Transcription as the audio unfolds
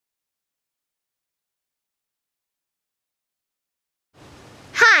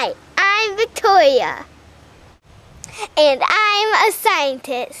I'm Victoria. And I'm a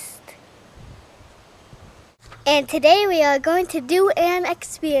scientist. And today we are going to do an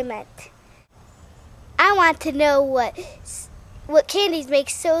experiment. I want to know what candies make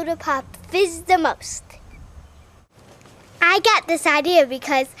soda pop fizz the most. I got this idea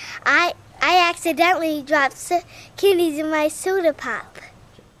because I accidentally dropped candies in my soda pop.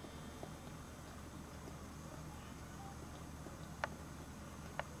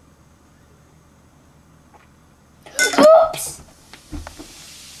 Oops!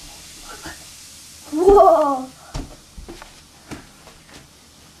 Whoa!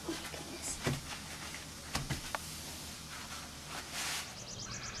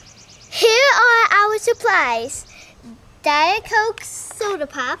 Here are our supplies. Diet Coke soda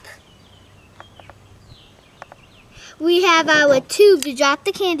pop. We have our tube to drop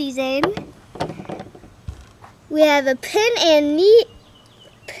the candies in. We have a pin and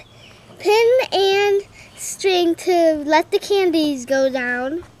string to let the candies go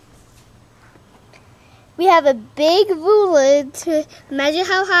down. We have a big ruler to measure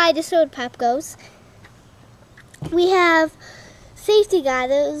how high the soda pop goes. We have safety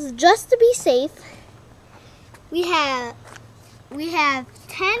goggles just to be safe. We have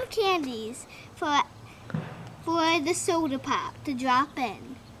 10 candies for the soda pop to drop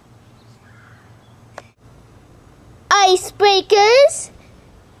in. Icebreakers,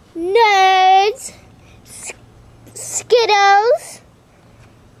 Nerds, Skittles,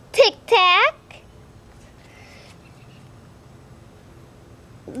 Tic Tac,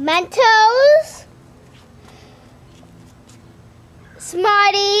 Mentos,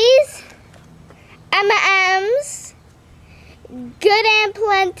 Smarties, M&M's, Good and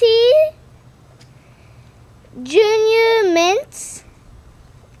Plenty, Junior Mints,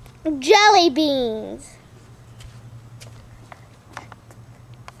 Jelly Beans.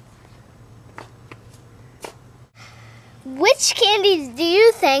 Which candies do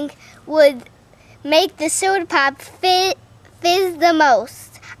you think would make the soda pop fizz the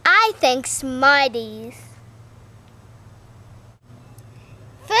most? I think Smarties.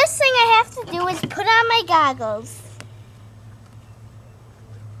 First thing I have to do is put on my goggles.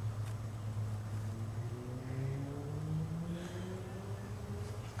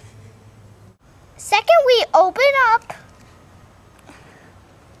 Second, we open up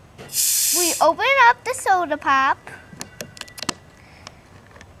the soda pop.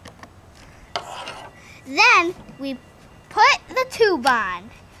 Then we put the tube on.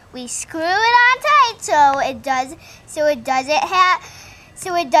 We screw it on tight so it doesn't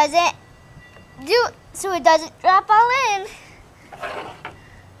drop all in.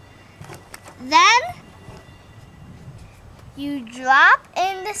 Then you drop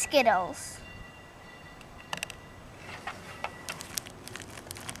in the Skittles.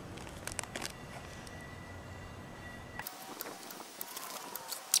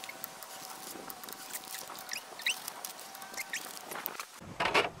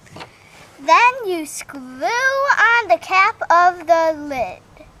 Then you screw on the cap of the lid.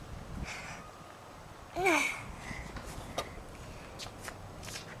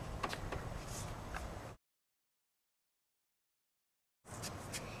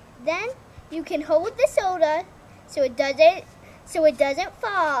 Then you can hold the soda so it doesn't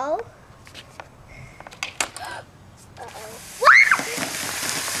fall.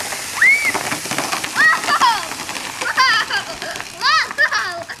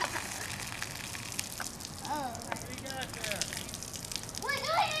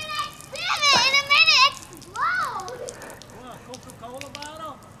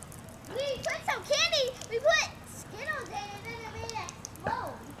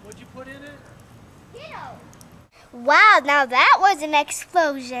 Wow, now that was an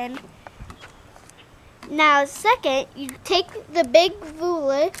explosion. Now second, you take the big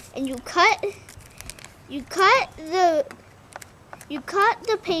ruler and you cut the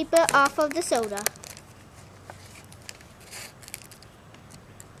paper off of the soda.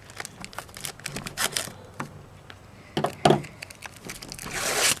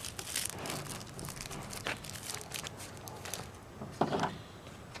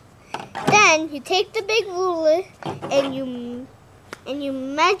 Then you take the big ruler and you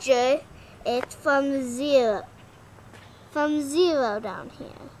measure it from zero down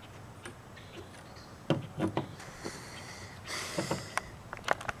here.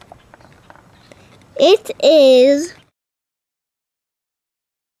 It is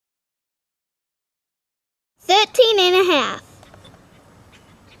 13.5.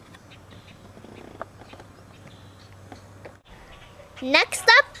 Next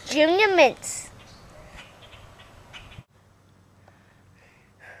up, Junior Mints.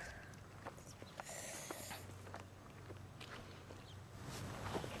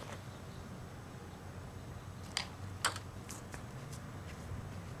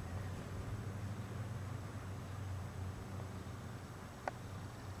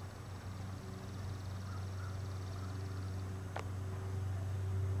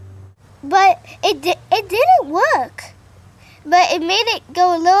 but it didn't work. But it made it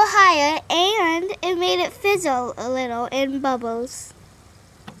go a little higher, and it made it fizzle a little in bubbles.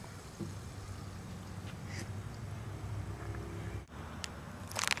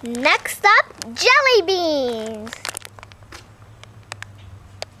 Next up, jelly beans.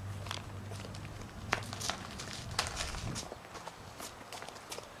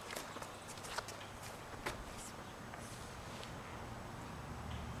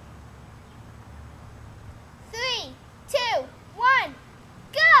 Three, two, one,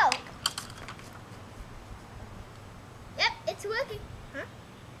 go! Yep, it's working. Huh?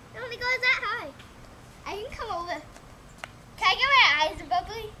 It only goes that high. I can come over. Can I get my eyes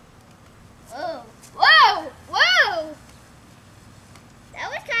bubbly? Whoa, whoa, whoa! That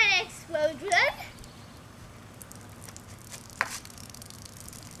was kind of explosion.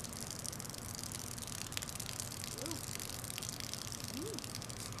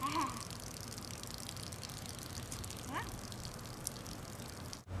 Ah.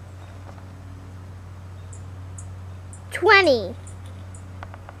 20.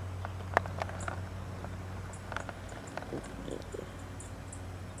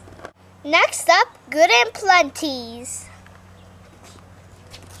 Next up, Good and Plenty's.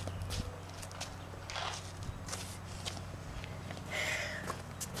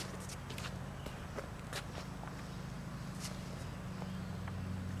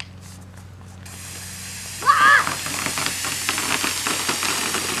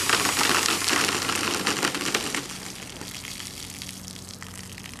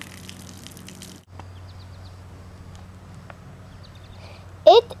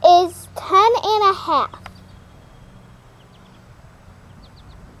 It is 10.5.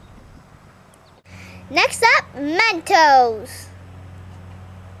 Next up, Mentos.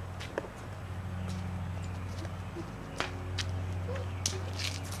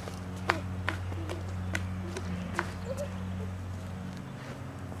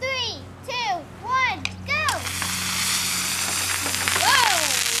 Three, two, one, go! Whoa!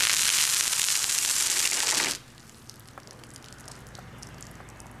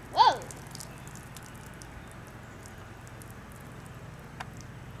 Whoa!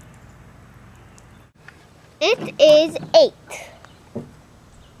 It is 8.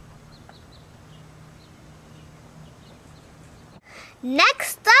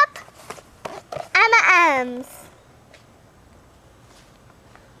 Next up, M&M's.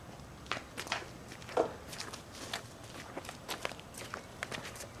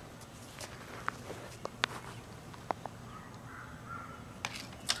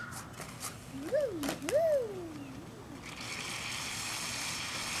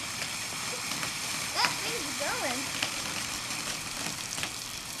 That thing's going.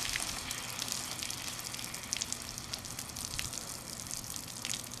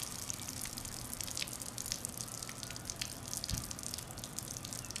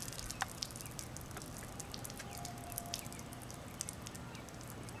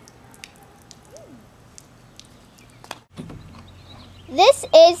 This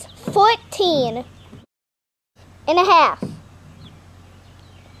is 14.5.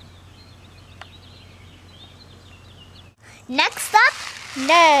 Next up,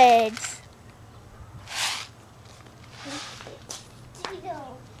 Nerds.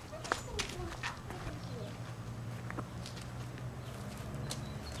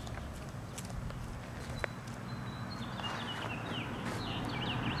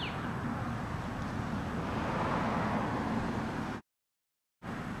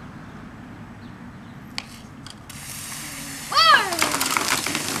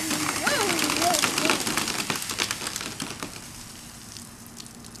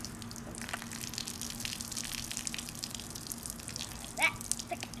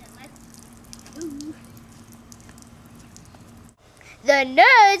 The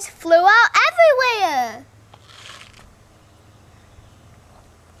nerds flew out everywhere.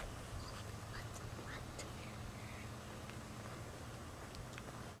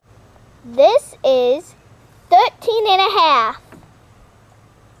 This is 13.5.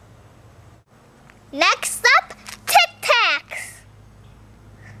 Next up, Tic Tacs.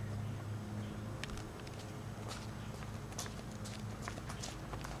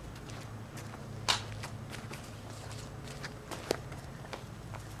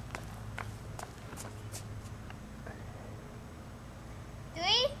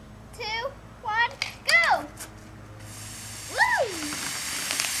 Three, two, one, go! Woo!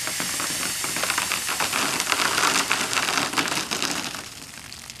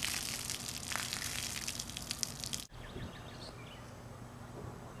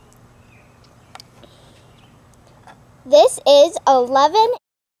 This is 11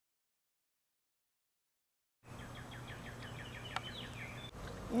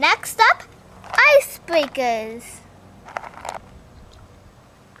 Next up, icebreakers.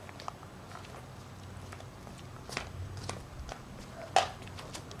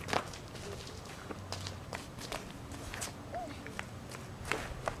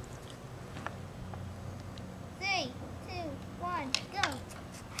 Three, two, one, go.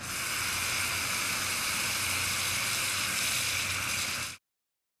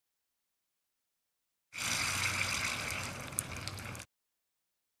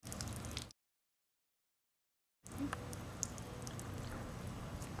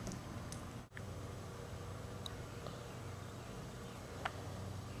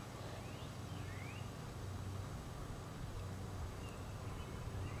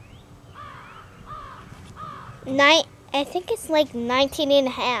 I think it's like 19 and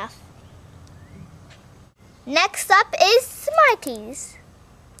a half. Next up is Smarties.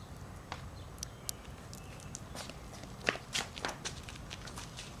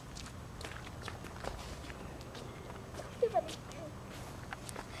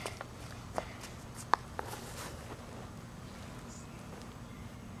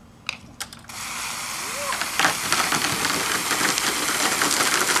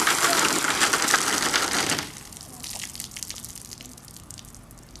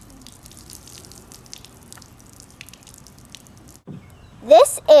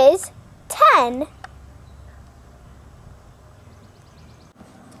 This is 10.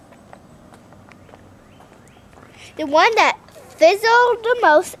 The one that fizzled the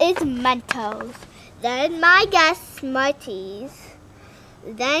most is Mentos. Then my guess, Smarties.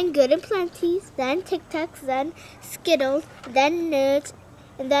 Then Good and Plenty's. Then Tic Tacs. Then Skittles. Then Nerds.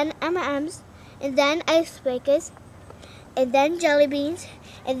 And then M&M's. And then Icebreakers. And then Jelly Beans.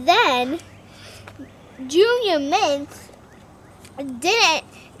 And then Junior Mints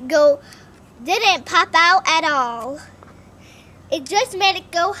didn't pop out at all. It just made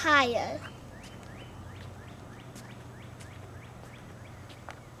it go higher.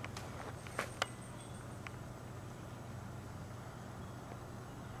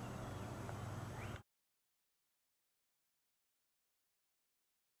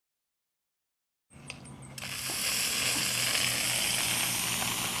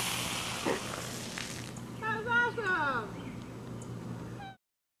 That was awesome.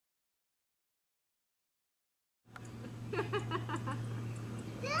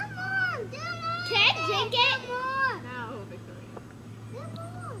 Can I drink it? No, Victoria.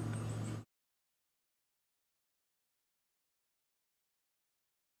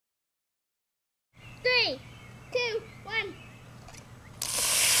 3, 2, 1.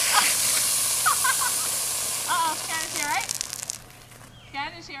 Uh-oh, Shannon, you alright?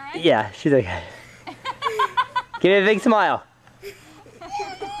 Shannon, is she alright? Yeah, she's okay. Give me a big smile.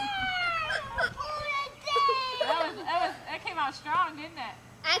 That came out strong, didn't it?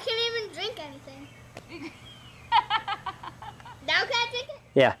 I can't even drink anything. Now can I drink it?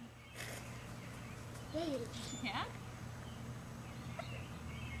 Yeah. Yeah?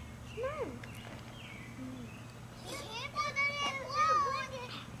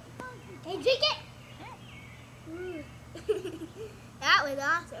 Can you drink it? That was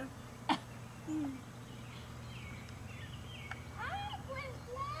awesome.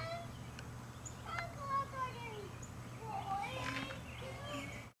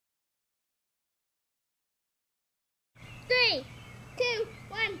 Three, 2,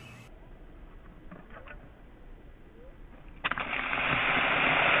 1.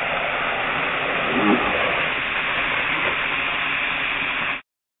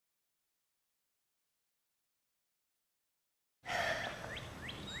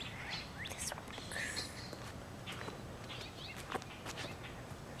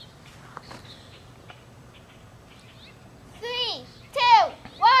 Three, 2,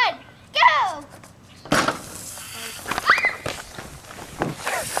 1, go!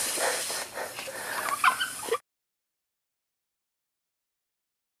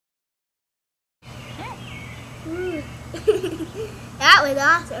 That was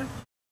awesome.